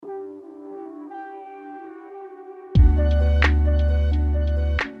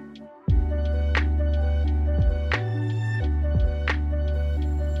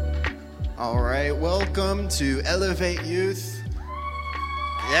All right, welcome to Elevate Youth.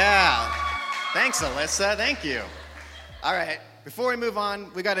 Yeah, thanks, Alyssa. Thank you. All right, before we move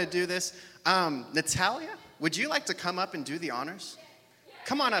on, we got to do this. Natalia, would you like to come up and do the honors?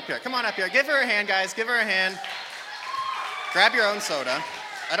 Come on up here. Come on up here. Give her a hand, guys. Give her a hand. Grab your own soda.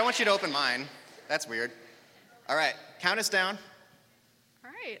 I don't want you to open mine. That's weird. All right, count us down.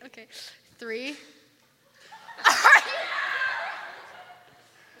 All right, okay. 3.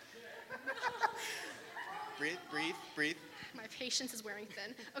 Breathe, breathe, breathe. My patience is wearing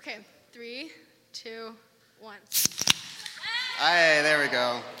thin. Okay, 3, 2, 1. Hey, there we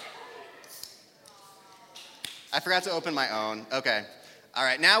go. I forgot to open my own. Okay. All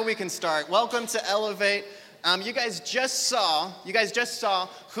right, now we can start. Welcome to Elevate. You guys just saw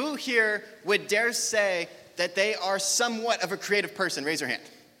who here would dare say that they are somewhat of a creative person. Raise your hand.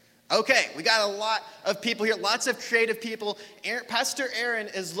 Okay, we got a lot of people here, lots of creative people. Pastor Aaron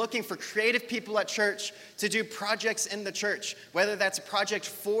is looking for creative people at church to do projects in the church, whether that's a project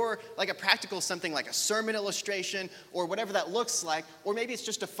for like a practical something like a sermon illustration or whatever that looks like, or maybe it's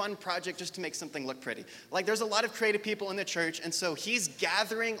just a fun project just to make something look pretty. Like there's a lot of creative people in the church, and so he's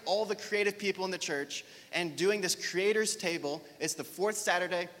gathering all the creative people in the church and doing this creators table. It's the fourth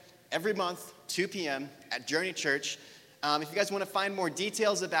Saturday every month, 2 p.m. at Journey Church. If you guys want to find more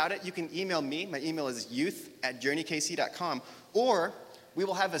details about it, you can email me. My email is youth@journeykc.com. Or we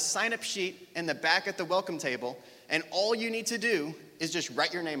will have a sign-up sheet in the back at the welcome table, and all you need to do is just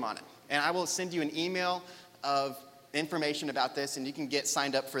write your name on it. And I will send you an email of information about this, and you can get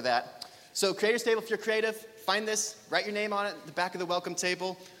signed up for that. So Creators Table, if you're creative, find this, write your name on it at the back of the welcome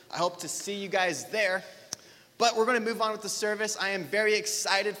table. I hope to see you guys there. But we're going to move on with the service. I am very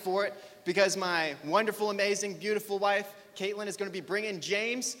excited for it, because my wonderful, amazing, beautiful wife, Caitlin, is going to be bringing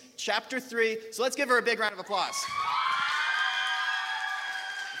James chapter 3. So let's give her a big round of applause.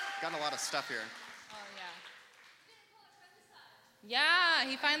 Got a lot of stuff here. Oh, yeah. Yeah,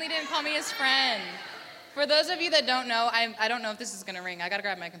 he finally didn't call me his friend. For those of you that don't know, I don't know if this is going to ring. I got to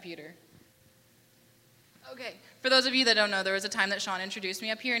grab my computer. Okay, for those of you that don't know, there was a time that Sean introduced me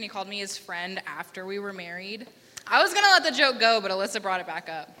up here, and he called me his friend after we were married. I was going to let the joke go, but Alyssa brought it back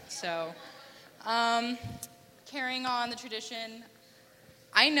up. So, carrying on the tradition,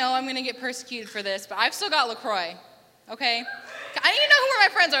 I know I'm going to get persecuted for this, but I've still got LaCroix, okay? I need to know who my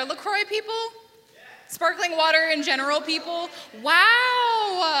friends are. LaCroix people? Sparkling water in general people?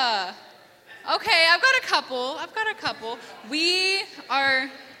 Wow! Okay, I've got a couple. We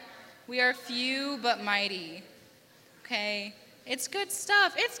are few but mighty, okay? It's good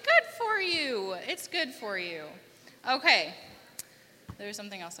stuff. It's good for you. Okay. There's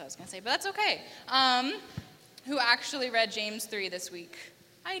something else I was going to say, but that's okay. Who actually read James 3 this week?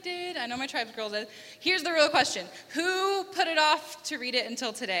 I did. I know my Tribes girls did. Here's the real question. Who put it off to read it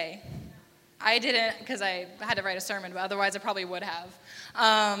until today? I didn't, because I had to write a sermon, but otherwise I probably would have.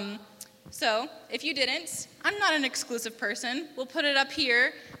 So if you didn't, I'm not an exclusive person. We'll put it up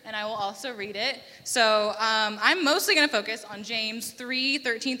here, and I will also read it. So I'm mostly going to focus on James 3,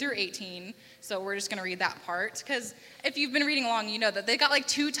 13 through 18. So we're just going to read that part, because if you've been reading along, you know that they got like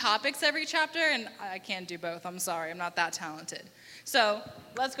 2 topics every chapter, and I can't do both. I'm sorry. I'm not that talented. So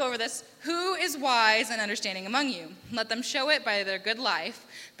let's go over this. Who is wise and understanding among you? Let them show it by their good life,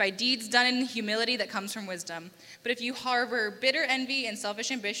 by deeds done in humility that comes from wisdom. But if you harbor bitter envy and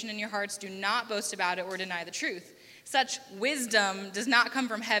selfish ambition in your hearts, do not boast about it or deny the truth. Such wisdom does not come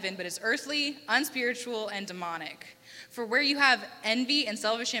from heaven, but is earthly, unspiritual, and demonic. For where you have envy and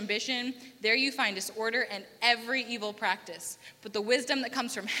selfish ambition, there you find disorder and every evil practice. But the wisdom that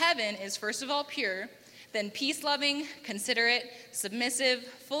comes from heaven is first of all pure, then peace-loving, considerate, submissive,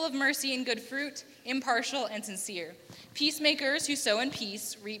 full of mercy and good fruit, impartial and sincere. Peacemakers who sow in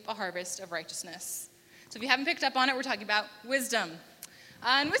peace reap a harvest of righteousness. So if you haven't picked up on it, we're talking about wisdom.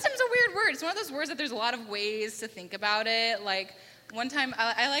 And wisdom's a weird word. It's one of those words that there's a lot of ways to think about it. Like one time,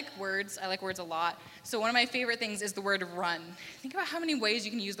 I like words. I like words a lot. So one of my favorite things is the word run. Think about how many ways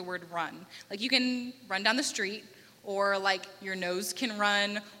you can use the word run. Like you can run down the street, or like your nose can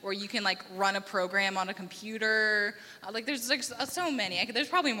run, or you can like run a program on a computer. Like there's like so many. There's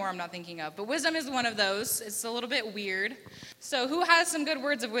probably more I'm not thinking of, but wisdom is one of those. It's a little bit weird. So who has some good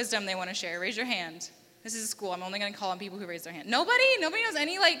words of wisdom they want to share? Raise your hand. This is school. I'm only going to call on people who raise their hand. Nobody knows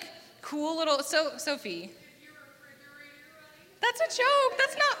any like cool little. Sophie. That's a joke.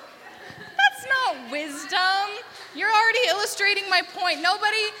 That's not wisdom. You're already illustrating my point.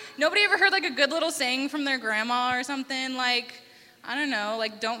 Nobody ever heard like a good little saying from their grandma or something? Like, I don't know,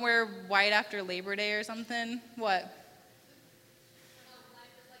 like don't wear white after Labor Day or something? What?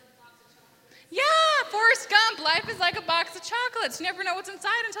 Yeah, Forrest Gump, life is like a box of chocolates. You never know what's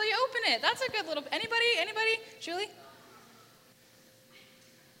inside until you open it. That's a good little, anybody? Julie?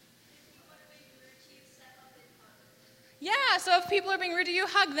 Yeah, so if people are being rude to you,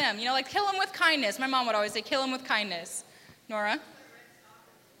 hug them. You know, like kill them with kindness. My mom would always say, kill them with kindness. Nora?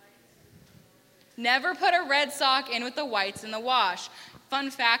 Never put a red sock in with the whites in the wash.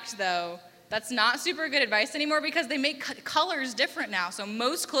 Fun fact, though, that's not super good advice anymore because they make colors different now. So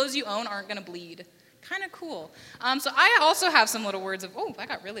most clothes you own aren't going to bleed. Kind of cool. So I also have some little words of, oh, I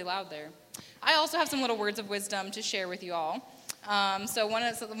got really loud there. I also have some little words of wisdom to share with you all. So one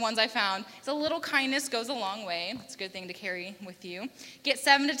of the ones I found is a little kindness goes a long way. It's a good thing to carry with you. Get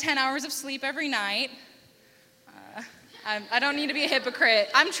 7 to 10 hours of sleep every night. I don't need to be a hypocrite.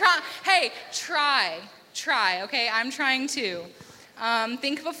 I'm trying. Hey, try, okay? I'm trying too.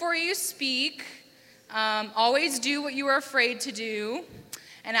 Think before you speak. Always do what you are afraid to do.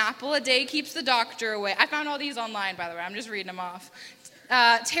 An apple a day keeps the doctor away. I found all these online, by the way. I'm just reading them off.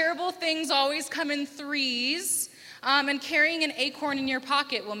 Terrible things always come in threes. And carrying an acorn in your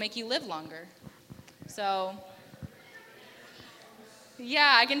pocket will make you live longer. So,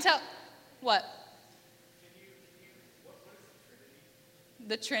 yeah, I can tell. What?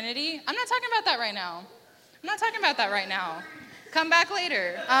 The Trinity? I'm not talking about that right now. Come back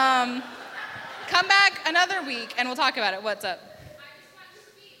later. Come back another week and we'll talk about it. What's up?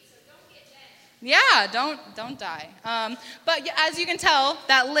 Yeah, don't die. But as you can tell,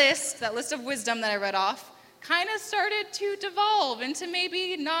 that list of wisdom that I read off, kind of started to devolve into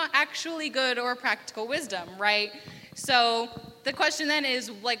maybe not actually good or practical wisdom, right? So the question then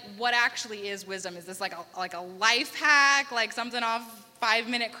is, like, what actually is wisdom? Is this like a life hack, like something off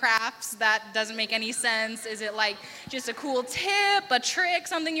 5-Minute Crafts that doesn't make any sense? Is it like just a cool tip, a trick,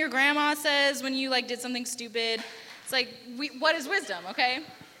 something your grandma says when you like did something stupid? It's like, what is wisdom, okay?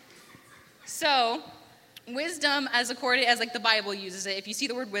 So wisdom, as like the Bible uses it, if you see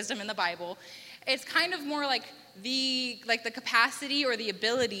the word wisdom in the Bible, it's kind of more like the capacity or the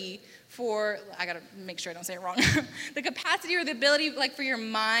ability for, I gotta make sure I don't say it wrong, the capacity or the ability like for your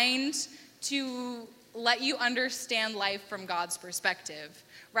mind to let you understand life from God's perspective,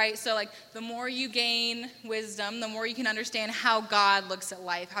 right? So like the more you gain wisdom, the more you can understand how God looks at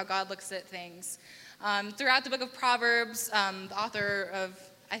life, how God looks at things. Throughout the book of Proverbs, the author of,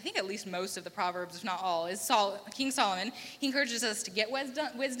 I think at least most of the Proverbs, if not all, is King Solomon. He encourages us to get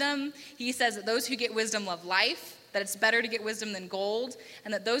wisdom. He says that those who get wisdom love life, that it's better to get wisdom than gold,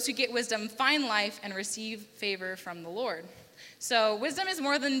 and that those who get wisdom find life and receive favor from the Lord. So wisdom is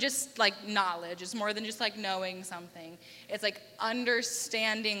more than just like knowledge. It's more than just like knowing something. It's like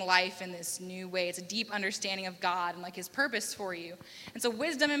understanding life in this new way. It's a deep understanding of God and like his purpose for you. And so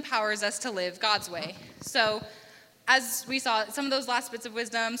wisdom empowers us to live God's way. So as we saw, some of those last bits of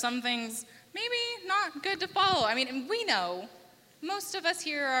wisdom, some things maybe not good to follow. I mean, we know most of us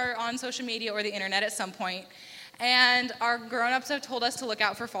here are on social media or the internet at some point, and our grown-ups have told us to look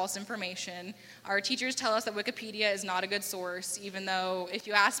out for false information. Our teachers tell us that Wikipedia is not a good source, even though, if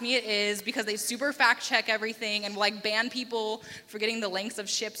you ask me, it is, because they super fact-check everything and like ban people for getting the lengths of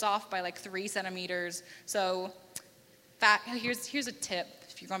ships off by like 3 centimeters. So here's a tip.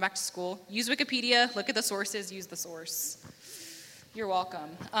 If you're going back to school, use Wikipedia, look at the sources, use the source. You're welcome.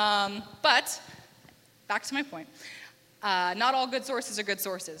 But back to my point. Not all good sources are good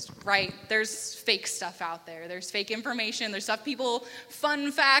sources, right? There's fake stuff out there. There's fake information. There's stuff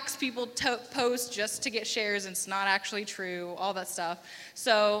fun facts people post just to get shares, and it's not actually true, all that stuff.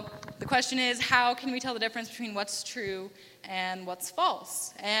 So the question is, how can we tell the difference between what's true and what's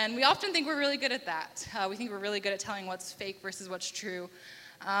false? And we often think we're really good at that. We think we're really good at telling what's fake versus what's true.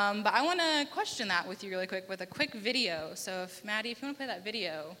 But I want to question that with you really quick with a quick video. So Maddie, if you want to play that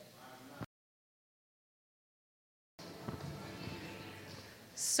video.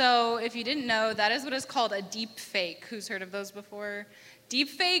 So if you didn't know, that is what is called a deep fake. Who's heard of those before? Deep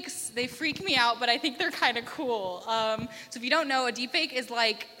fakes, they freak me out, but I think they're kind of cool. So if you don't know, a deep fake is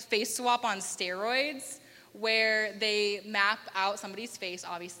like face swap on steroids, where they map out somebody's face,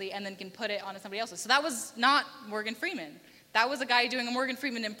 obviously, and then can put it onto somebody else's. So that was not Morgan Freeman. That was a guy doing a Morgan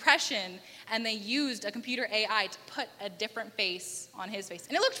Freeman impression, and they used a computer AI to put a different face on his face.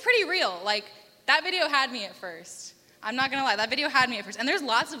 And it looked pretty real. Like, that video had me at first. I'm not gonna lie, that video had me at first. And there's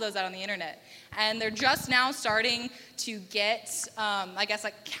lots of those out on the internet. And they're just now starting to get, I guess,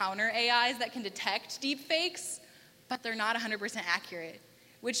 like counter AIs that can detect deep fakes, but they're not 100% accurate.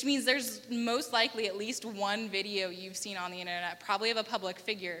 Which means there's most likely at least one video you've seen on the internet, probably of a public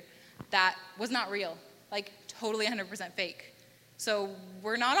figure, that was not real. Like, totally 100% fake. So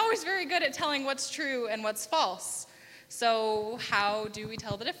we're not always very good at telling what's true and what's false. So how do we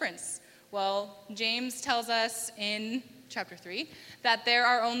tell the difference? Well, James tells us in chapter 3 that there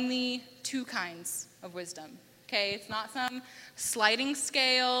are only two kinds of wisdom. Okay, it's not some sliding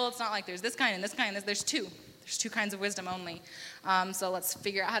scale. It's not like there's this kind and this kind. There's two. There's two kinds of wisdom only. So let's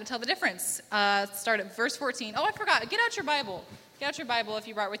figure out how to tell the difference. Start at verse 14. Oh, I forgot. Get out your Bible. Get out your Bible if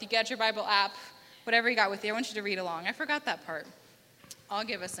you brought it with you. Get out your Bible app, whatever you got with you. I want you to read along. I forgot that part. I'll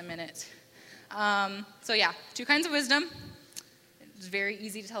give us a minute. So yeah, two kinds of wisdom. It's very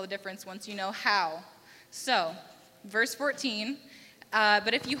easy to tell the difference once you know how. So, verse 14.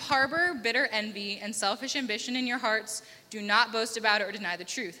 But if you harbor bitter envy and selfish ambition in your hearts, do not boast about it or deny the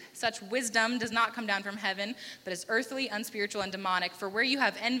truth. Such wisdom does not come down from heaven, but is earthly, unspiritual, and demonic. For where you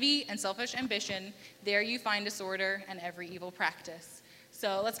have envy and selfish ambition, there you find disorder and every evil practice.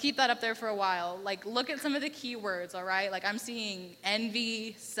 So let's keep that up there for a while. Like, look at some of the key words, all right? Like, I'm seeing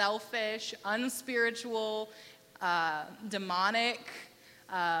envy, selfish, unspiritual, demonic,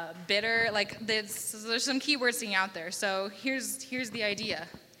 bitter. Like, there's some key words sitting out there. So here's the idea.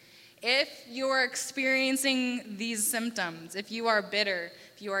 If you're experiencing these symptoms, if you are bitter,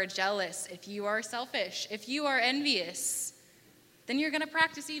 if you are jealous, if you are selfish, if you are envious, then you're going to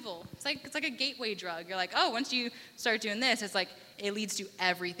practice evil. It's like a gateway drug. You're like, oh, once you start doing this, it's like it leads to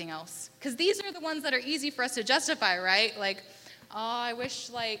everything else. Because these are the ones that are easy for us to justify, right? Like, oh, I wish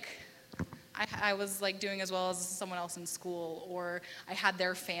I was like doing as well as someone else in school, or I had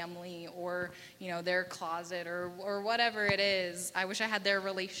their family, or their closet, or whatever it is. I wish I had their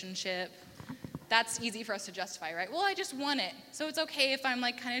relationship. That's easy for us to justify, right? Well, I just want it, so it's okay if I'm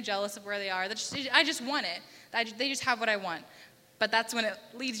like kind of jealous of where they are. I just want it. They just have what I want. But that's when it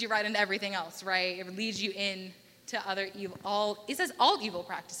leads you right into everything else, right? It leads you into other evil. It says all evil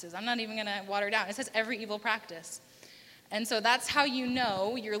practices. I'm not even going to water it down. It says every evil practice. And so that's how you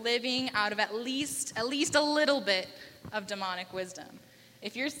know you're living out of at least a little bit of demonic wisdom.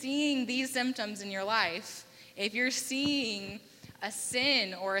 If you're seeing these symptoms in your life, if you're seeing a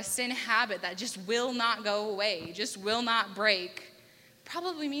sin or a sin habit that just will not go away, just will not break,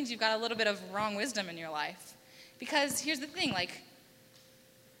 probably means you've got a little bit of wrong wisdom in your life. Because here's the thing, like,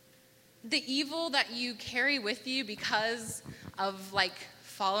 the evil that you carry with you because of like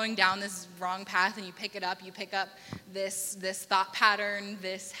following down this wrong path, and you pick up this thought pattern,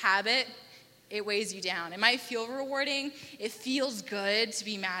 this habit, it weighs you down. It might feel rewarding. It feels good to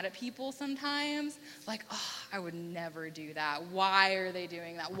be mad at people sometimes. Like, oh, I would never do that. Why are they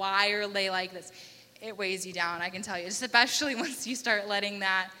doing that? Why are they like this? It weighs you down, I can tell you, especially once you start letting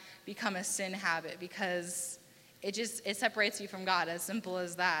that become a sin habit, because it separates you from God, as simple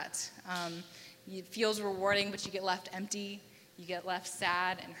as that. It feels rewarding, but you get left empty. You get left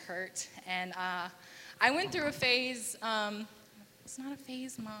sad and hurt. And I went through a phase, it's not a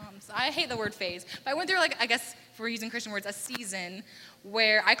phase, moms. I hate the word phase. But I went through, like, I guess, if we're using Christian words, a season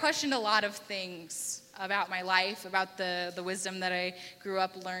where I questioned a lot of things about my life, about the wisdom that I grew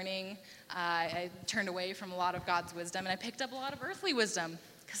up learning. I turned away from a lot of God's wisdom, and I picked up a lot of earthly wisdom,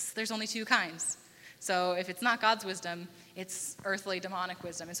 because there's only two kinds. So if it's not God's wisdom, it's earthly, demonic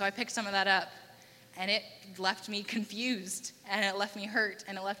wisdom. And so I picked some of that up, and it left me confused, and it left me hurt,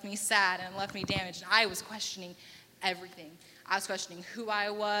 and it left me sad, and it left me damaged. And I was questioning everything. I was questioning who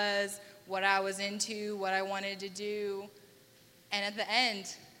I was, what I was into, what I wanted to do. And at the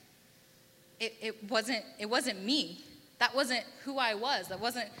end, it wasn't me. That wasn't who I was. That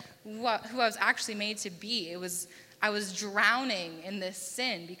wasn't who I was actually made to be. I was drowning in this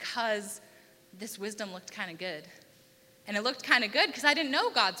sin because this wisdom looked kind of good. And it looked kind of good because I didn't know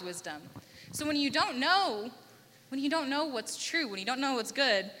God's wisdom. So when you don't know what's true, when you don't know what's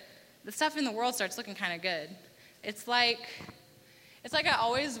good, the stuff in the world starts looking kind of good. It's like I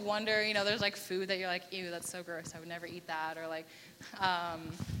always wonder, there's like food that you're like, ew, that's so gross, I would never eat that. Or like,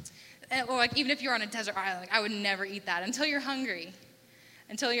 or like even if you're on a desert island, like, I would never eat that until you're hungry.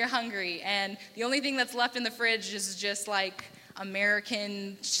 And the only thing that's left in the fridge is just like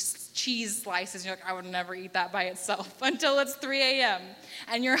American cheese slices. You're like, I would never eat that by itself until it's 3 a.m.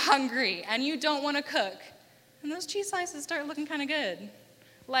 and you're hungry and you don't want to cook. And those cheese slices start looking kind of good.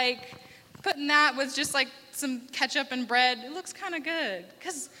 Like, putting that with just like some ketchup and bread, it looks kind of good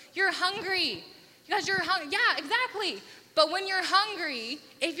because you're hungry. Because you're hungry. Yeah, exactly. But when you're hungry,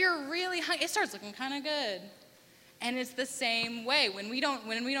 if you're really hungry, it starts looking kind of good. And it's the same way. When we don't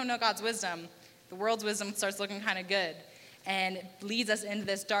know God's wisdom, the world's wisdom starts looking kind of good. And it leads us into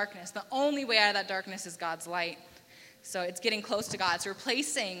this darkness. The only way out of that darkness is God's light. So it's getting close to God. It's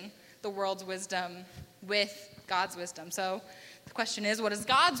replacing the world's wisdom with God's wisdom. So the question is, what does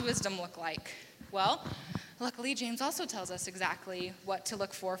God's wisdom look like? Well, luckily, James also tells us exactly what to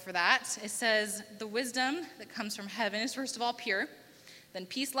look for that. It says the wisdom that comes from heaven is, first of all, pure. Then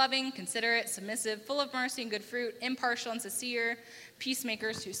peace-loving, considerate, submissive, full of mercy and good fruit, impartial and sincere,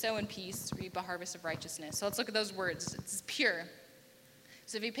 peacemakers who sow in peace reap a harvest of righteousness. So let's look at those words. It's pure.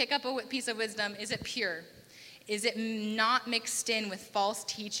 So if you pick up a piece of wisdom, is it pure? Is it not mixed in with false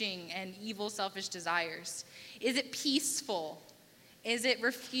teaching and evil, selfish desires? Is it peaceful? Is it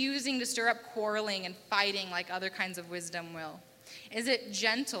refusing to stir up quarreling and fighting like other kinds of wisdom will? Is it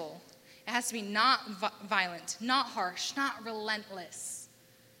gentle? It has to be not violent, not harsh, not relentless.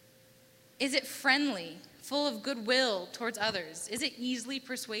 Is it friendly, full of goodwill towards others? Is it easily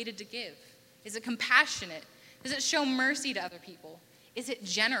persuaded to give? Is it compassionate? Does it show mercy to other people? Is it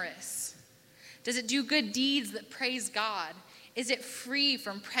generous? Does it do good deeds that praise God? Is it free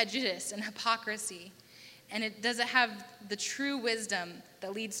from prejudice and hypocrisy? And does it have the true wisdom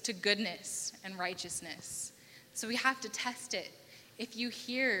that leads to goodness and righteousness? So we have to test it. If you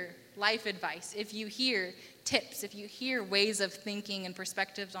hear life advice, if you hear tips, if you hear ways of thinking and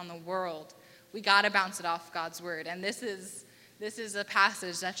perspectives on the world, we got to bounce it off God's word. And this is a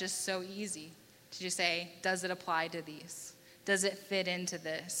passage that's just so easy to just say, does it apply to these? Does it fit into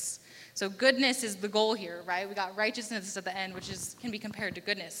this? So goodness is the goal here, right? We got righteousness at the end, which can be compared to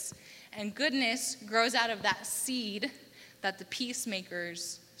goodness. And goodness grows out of that seed that the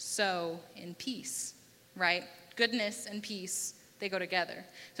peacemakers sow in peace, right? Goodness and peace, they go together.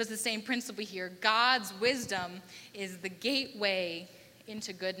 So it's the same principle here. God's wisdom is the gateway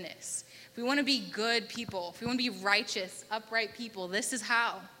into goodness. If we want to be good people, if we want to be righteous, upright people, this is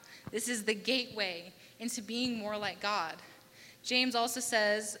how. This is the gateway into being more like God. James also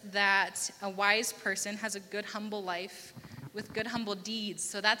says that a wise person has a good, humble life with good, humble deeds.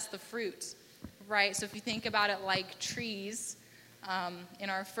 So that's the fruit, right? So if you think about it like trees, in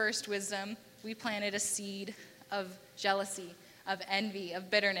our first wisdom, we planted a seed of jealousy, of envy,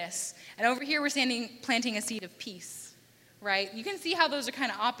 of bitterness. And over here, we're planting a seed of peace, right? You can see how those are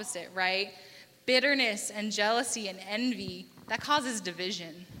kind of opposite, right? Bitterness and jealousy and envy, that causes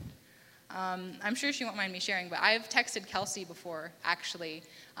division. I'm sure she won't mind me sharing, but I've texted Kelsey before, actually,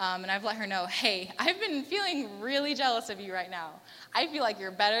 and I've let her know, hey, I've been feeling really jealous of you right now. I feel like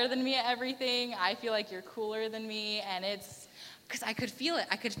you're better than me at everything. I feel like you're cooler than me, and it's because I could feel it.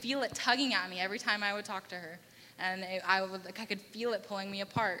 I could feel it tugging at me every time I would talk to her, and I could feel it pulling me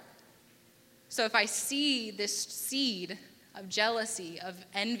apart. So if I see this seed of jealousy, of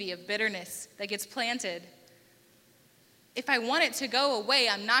envy, of bitterness that gets planted, if I want it to go away,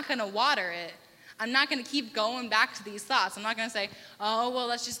 I'm not going to water it. I'm not going to keep going back to these thoughts. I'm not going to say, oh, well,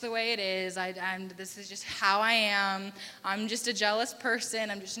 that's just the way it is. This is just how I am. I'm just a jealous person.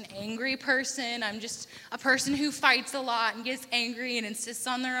 I'm just an angry person. I'm just a person who fights a lot and gets angry and insists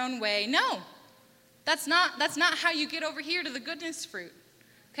on their own way. No, that's not how you get over here to the goodness fruit,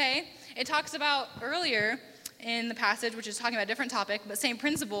 okay? It talks about earlier in the passage, which is talking about a different topic, but same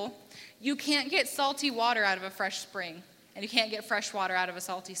principle. You can't get salty water out of a fresh spring. And you can't get fresh water out of a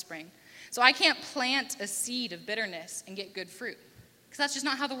salty spring. So I can't plant a seed of bitterness and get good fruit, because that's just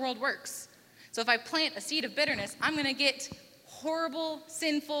not how the world works. So if I plant a seed of bitterness, I'm going to get horrible,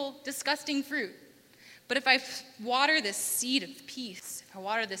 sinful, disgusting fruit. But if I water this seed of peace, if I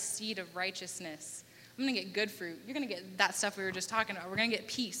water this seed of righteousness, I'm going to get good fruit. You're going to get that stuff we were just talking about. We're going to get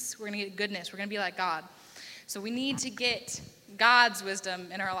peace. We're going to get goodness. We're going to be like God. So we need to get God's wisdom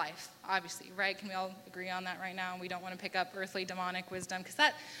in our life, obviously, right? Can we all agree on that right now? We don't want to pick up earthly demonic wisdom, because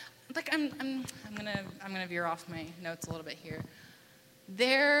that, like, I'm gonna veer off my notes a little bit here.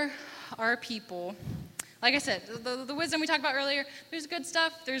 There are people, like I said, the wisdom we talked about earlier. There's good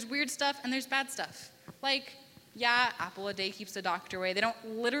stuff, there's weird stuff, and there's bad stuff. Like, yeah, apple a day keeps the doctor away. They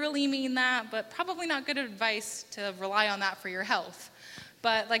don't literally mean that, but probably not good advice to rely on that for your health.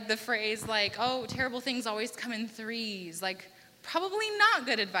 But like the phrase, like, oh, terrible things always come in threes, like, probably not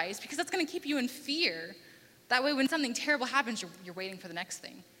good advice, because that's going to keep you in fear. That way, when something terrible happens, you're waiting for the next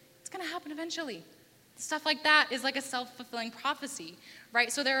thing. It's going to happen eventually. Stuff like that is like a self-fulfilling prophecy,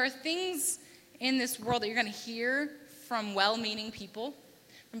 right? So there are things in this world that you're going to hear from well-meaning people,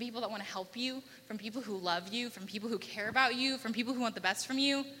 from people that want to help you, from people who love you, from people who care about you, from people who want the best from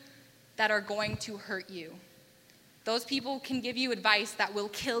you, that are going to hurt you. Those people can give you advice that will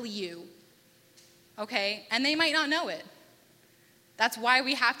kill you, okay? And they might not know it. That's why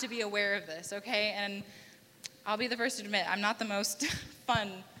we have to be aware of this, okay? And I'll be the first to admit, I'm not the most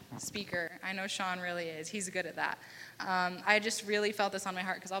fun speaker. I know Sean really is. He's good at that. I just really felt this on my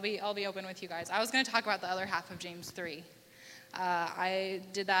heart, because I'll be open with you guys. I was going to talk about the other half of James 3. I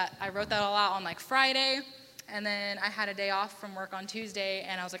did that. I wrote that all out on like Friday, and then I had a day off from work on Tuesday,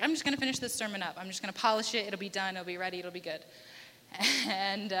 and I was like, I'm just going to finish this sermon up. I'm just going to polish it. It'll be done. It'll be ready. It'll be good.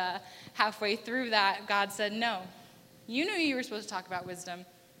 And halfway through that, God said, no, You knew you were supposed to talk about wisdom.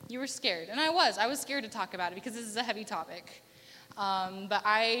 You were scared, and I was scared to talk about it because this is a heavy topic. But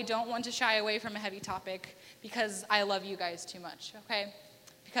I don't want to shy away from a heavy topic because I love you guys too much, okay?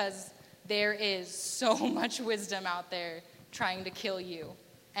 Because there is so much wisdom out there trying to kill you,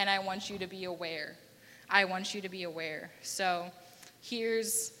 and I want you to be aware. I want you to be aware. So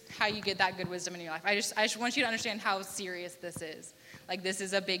here's how you get that good wisdom in your life. I just want you to understand how serious this is. Like, this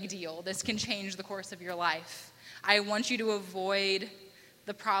is a big deal. This can change the course of your life. I want you to avoid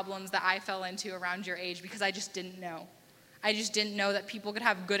the problems that I fell into around your age because I just didn't know. I just didn't know that people could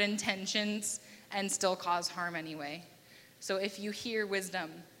have good intentions and still cause harm anyway. So if you hear wisdom,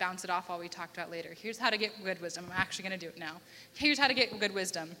 bounce it off while we talked about later. Here's how to get good wisdom. I'm actually going to do it now. Here's how to get good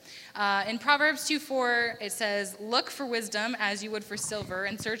wisdom. In Proverbs 2:4, it says, "Look for wisdom as you would for silver,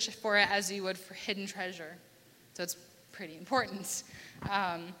 and search for it as you would for hidden treasure." So it's pretty important.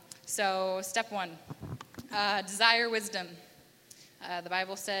 So step 1, desire wisdom. The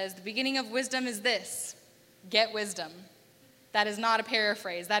Bible says, "The beginning of wisdom is this, get wisdom." That is not a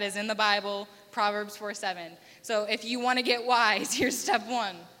paraphrase. That is in the Bible, Proverbs 4:7. So if you want to get wise, here's step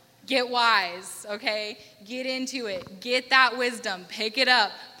 1. Get wise, okay? Get into it. Get that wisdom. Pick it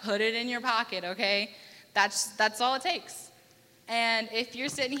up. Put it in your pocket, okay? That's all it takes. And if you're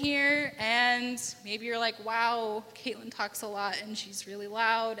sitting here and maybe you're like, wow, Caitlin talks a lot and she's really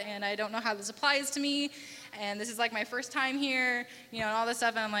loud and I don't know how this applies to me and this is like my first time here, and all this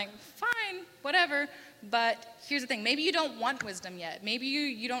stuff, and I'm like, fine, whatever. But here's the thing. Maybe you don't want wisdom yet. Maybe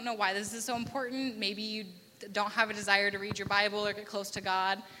you don't know why this is so important. Maybe you don't have a desire to read your Bible or get close to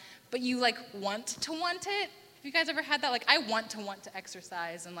God, but you want it. Have you guys ever had that? I want to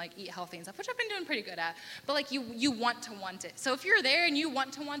exercise and eat healthy and stuff, which I've been doing pretty good at. But you want it. So if you're there and you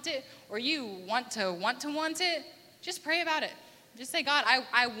want it, or you want it, just pray about it. Just say, God,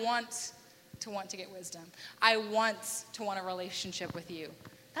 I want to get wisdom. I want a relationship with you.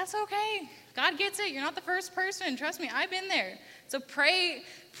 That's okay. God gets it. You're not the first person. Trust me, I've been there. So pray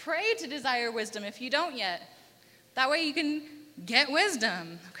to desire wisdom if you don't yet. That way you can get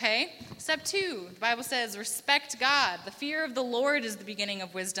wisdom, okay? Step 2, the Bible says, respect God. The fear of the Lord is the beginning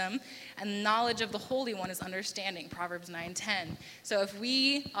of wisdom, and the knowledge of the Holy One is understanding, Proverbs 9:10. So if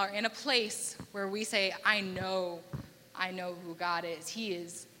we are in a place where we say, I know who God is. He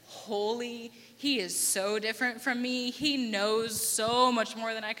is holy. He is so different from me. He knows so much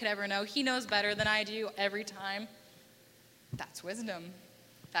more than I could ever know. He knows better than I do every time. That's wisdom.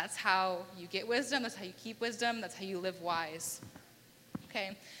 That's how you get wisdom. That's how you keep wisdom. That's how you live wise.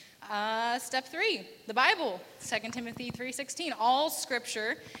 Okay. Step 3, the Bible, 2 Timothy 3:16. All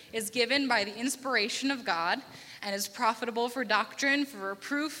scripture is given by the inspiration of God and is profitable for doctrine, for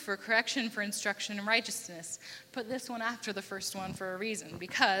reproof, for correction, for instruction in righteousness. Put this one after the first one for a reason,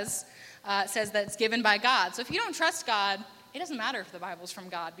 because it says that it's given by God. So if you don't trust God, it doesn't matter if the Bible's from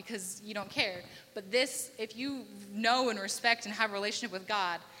God because you don't care. But this, if you know and respect and have a relationship with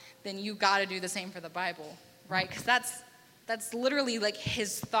God, then you got to do the same for the Bible, right? Because that's literally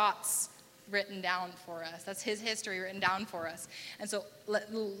his thoughts written down for us. That's his history written down for us. And so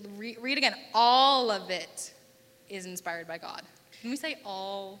read again. All of it is inspired by God. Can we say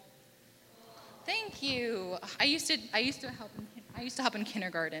all? Thank you. I used to help in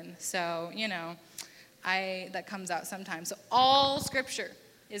kindergarten, so that comes out sometimes. So all scripture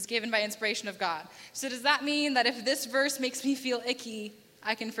is given by inspiration of God. So does that mean that if this verse makes me feel icky,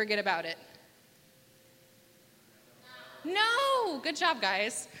 I can forget about it? No. Good job,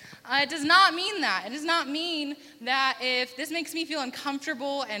 guys. It does not mean that. It does not mean that if this makes me feel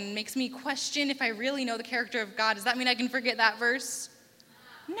uncomfortable and makes me question if I really know the character of God, does that mean I can forget that verse?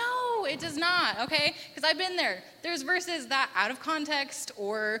 No, it does not, okay? Because I've been there. There's verses that out of context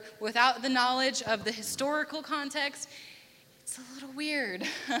or without the knowledge of the historical context, it's a little weird.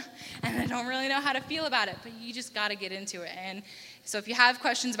 And I don't really know how to feel about it, but you just got to get into it. And so if you have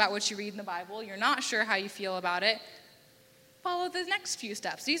questions about what you read in the Bible, you're not sure how you feel about it, follow the next few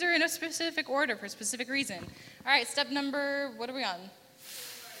steps. These are in a specific order for a specific reason. All right, step number, what are we on?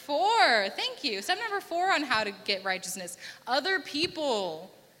 4, thank you. Step number 4 on how to get righteousness. Other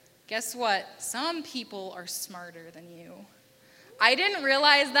people. Guess what? Some people are smarter than you. I didn't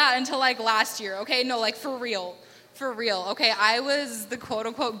realize that until last year, okay? No, for real. For real. Okay, I was the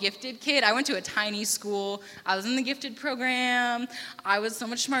quote-unquote gifted kid. I went to a tiny school. I was in the gifted program. I was so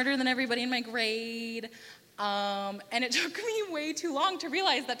much smarter than everybody in my grade. And it took me way too long to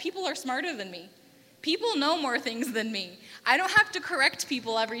realize that people are smarter than me. People know more things than me. I don't have to correct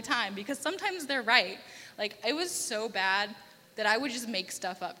people every time because sometimes they're right. It was so bad that I would just make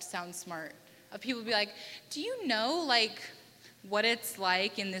stuff up to sound smart. People would be like, do you know, what it's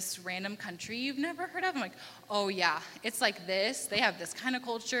like in this random country you've never heard of. I'm like, oh yeah, it's like this. They have this kind of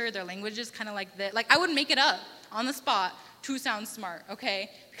culture. Their language is kind of like this. Like, I would make it up on the spot to sound smart, okay?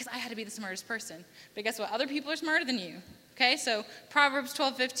 Because I had to be the smartest person. But guess what? Other people are smarter than you, okay? So Proverbs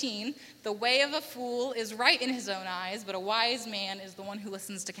 12:15, the way of a fool is right in his own eyes, but a wise man is the one who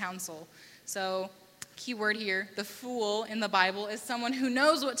listens to counsel. So key word here, the fool in the Bible is someone who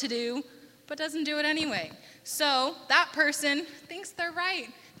knows what to do, but doesn't do it anyway. So that person thinks they're right.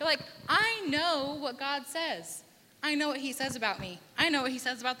 They're like, I know what God says. I know what he says about me. I know what he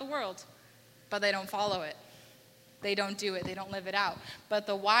says about the world. But they don't follow it. They don't do it. They don't live it out. But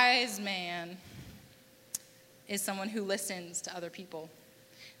the wise man is someone who listens to other people.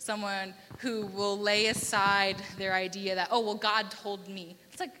 Someone who will lay aside their idea that, oh, well, God told me.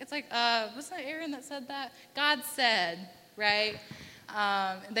 It's like, wasn't it Aaron that said that? God said, right?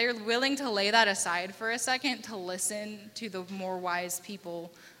 They're willing to lay that aside for a second to listen to the more wise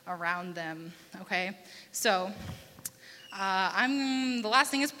people around them, okay? So the last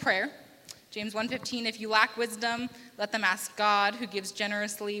thing is prayer. James 1:15, if you lack wisdom, let them ask God, who gives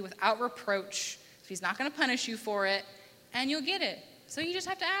generously without reproach. So he's not going to punish you for it, and you'll get it. So you just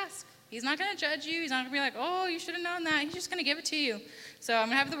have to ask. He's not going to judge you. He's not going to be like, oh, you should have known that. He's just going to give it to you. So I'm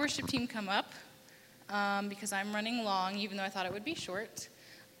going to have the worship team come up because I'm running long, even though I thought it would be short.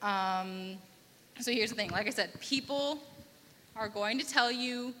 So here's the thing. Like I said, people are going to tell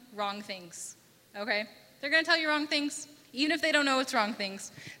you wrong things, okay? They're going to tell you wrong things, even if they don't know it's wrong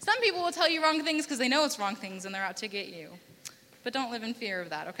things. Some people will tell you wrong things because they know it's wrong things and they're out to get you. But don't live in fear of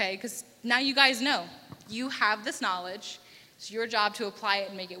that, okay? Because now you guys know. You have this knowledge. It's your job to apply it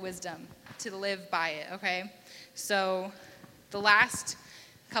and make it wisdom, to live by it, okay? So the last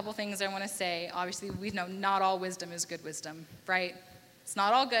couple things I want to say, obviously we know not all wisdom is good wisdom, right? It's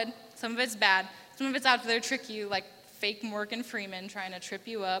not all good. Some of it's bad. Some of it's out there to trick you, like fake Morgan Freeman trying to trip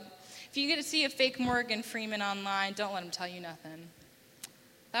you up. If you get to see a fake Morgan Freeman online, don't let him tell you nothing.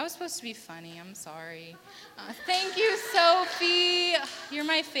 That was supposed to be funny. I'm sorry. Thank you, Sophie. You're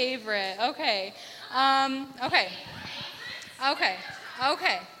my favorite. Okay. Okay.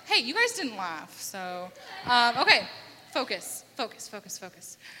 Hey, you guys didn't laugh, so. Okay. Focus.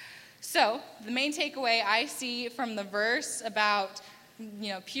 So, the main takeaway I see from the verse about,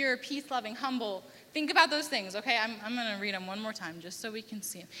 pure, peace-loving, humble, think about those things, okay? I'm going to read them one more time just so we can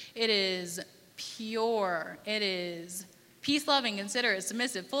see them. It is pure. It is peace-loving, considerate,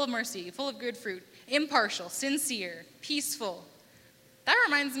 submissive, full of mercy, full of good fruit, impartial, sincere, peaceful. That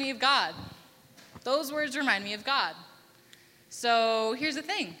reminds me of God. Those words remind me of God. So here's the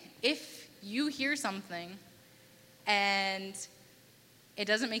thing. If you hear something and it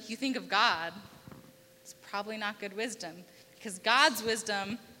doesn't make you think of God, it's probably not good wisdom, because God's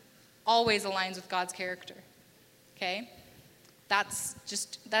wisdom always aligns with God's character, okay?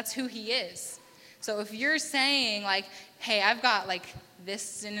 That's who he is. So if you're saying, like, hey, I've got, like, this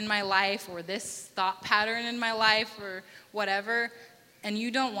sin in my life or this thought pattern in my life or whatever, and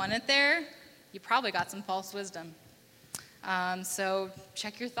you don't want it there, you probably got some false wisdom. So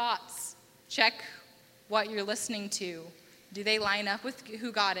check your thoughts. Check what you're listening to. Do they line up with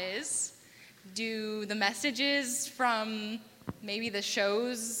who God is? Do the messages from maybe the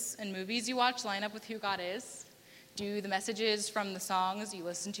shows and movies you watch line up with who God is? Do the messages from the songs you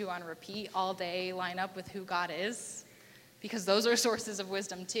listen to on repeat all day line up with who God is? Because those are sources of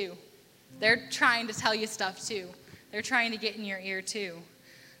wisdom too. They're trying to tell you stuff too. They're trying to get in your ear too.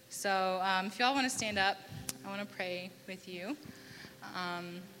 So if y'all want to stand up, I want to pray with you.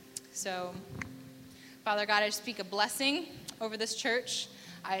 So, Father God, I speak a blessing over this church.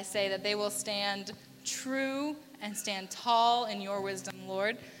 I say that they will stand true and stand tall in your wisdom,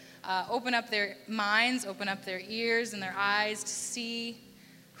 Lord. Open up their minds, open up their ears and their eyes to see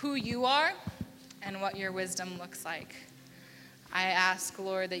who you are and what your wisdom looks like. I ask,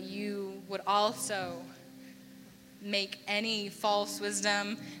 Lord, that you would also make any false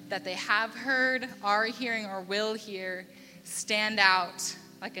wisdom that they have heard, are hearing, or will hear stand out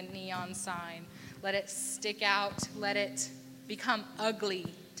like a neon sign. Let it stick out. Let it become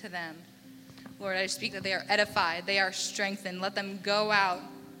ugly to them. Lord, I speak that they are edified. They are strengthened. Let them go out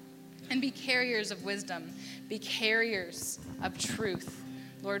and be carriers of wisdom. Be carriers of truth.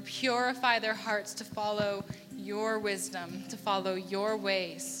 Lord, purify their hearts to follow your wisdom, to follow your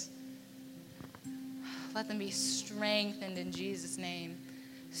ways. Let them be strengthened in Jesus' name.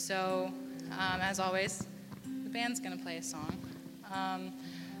 So, as always, the band's going to play a song.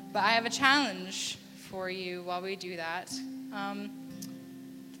 But I have a challenge for you while we do that.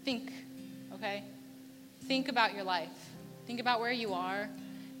 Think, okay? Think about your life. Think about where you are.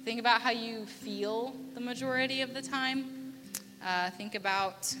 Think about how you feel the majority of the time. Think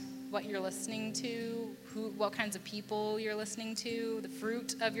about what you're listening to, what kinds of people you're listening to, the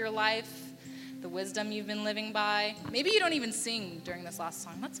fruit of your life, the wisdom you've been living by. Maybe you don't even sing during this last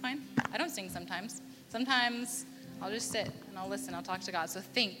song. That's fine. I don't sing sometimes. Sometimes I'll just sit and I'll listen. I'll talk to God. So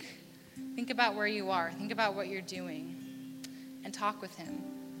think about where you are. Think about what you're doing and talk with him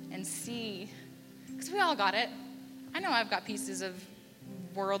and see, because we all got it. I know I've got pieces of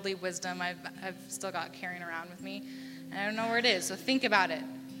worldly wisdom I've still got carrying around with me, and I don't know where it is. So think about it.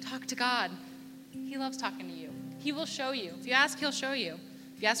 Talk to God. He loves talking to you. He will show you. If you ask, he'll show you.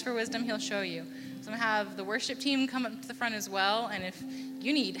 If you ask for wisdom, he'll show you. So I'm going to have the worship team come up to the front as well. And if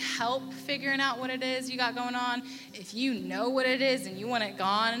you need help figuring out what it is you got going on, if you know what it is and you want it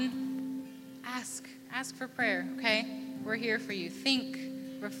gone, ask for prayer, okay? We're here for you. Think,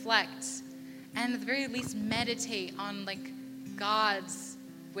 reflect, and at the very least meditate on God's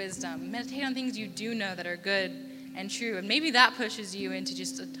wisdom. Meditate on things you do know that are good and true. And maybe that pushes you into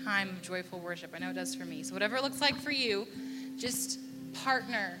just a time of joyful worship. I know it does for me. So whatever it looks like for you, just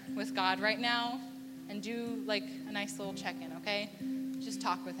partner with God right now and do a nice little check-in, okay? Just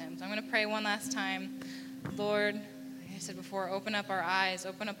talk with him. So I'm going to pray one last time. Lord, like I said before, open up our eyes,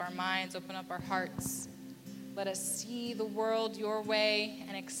 open up our minds, open up our hearts. Let us see the world your way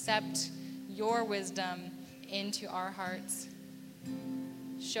and accept your wisdom into our hearts.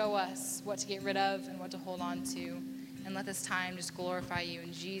 Show us what to get rid of and what to hold on to. And let this time just glorify you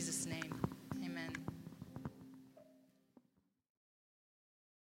in Jesus' name.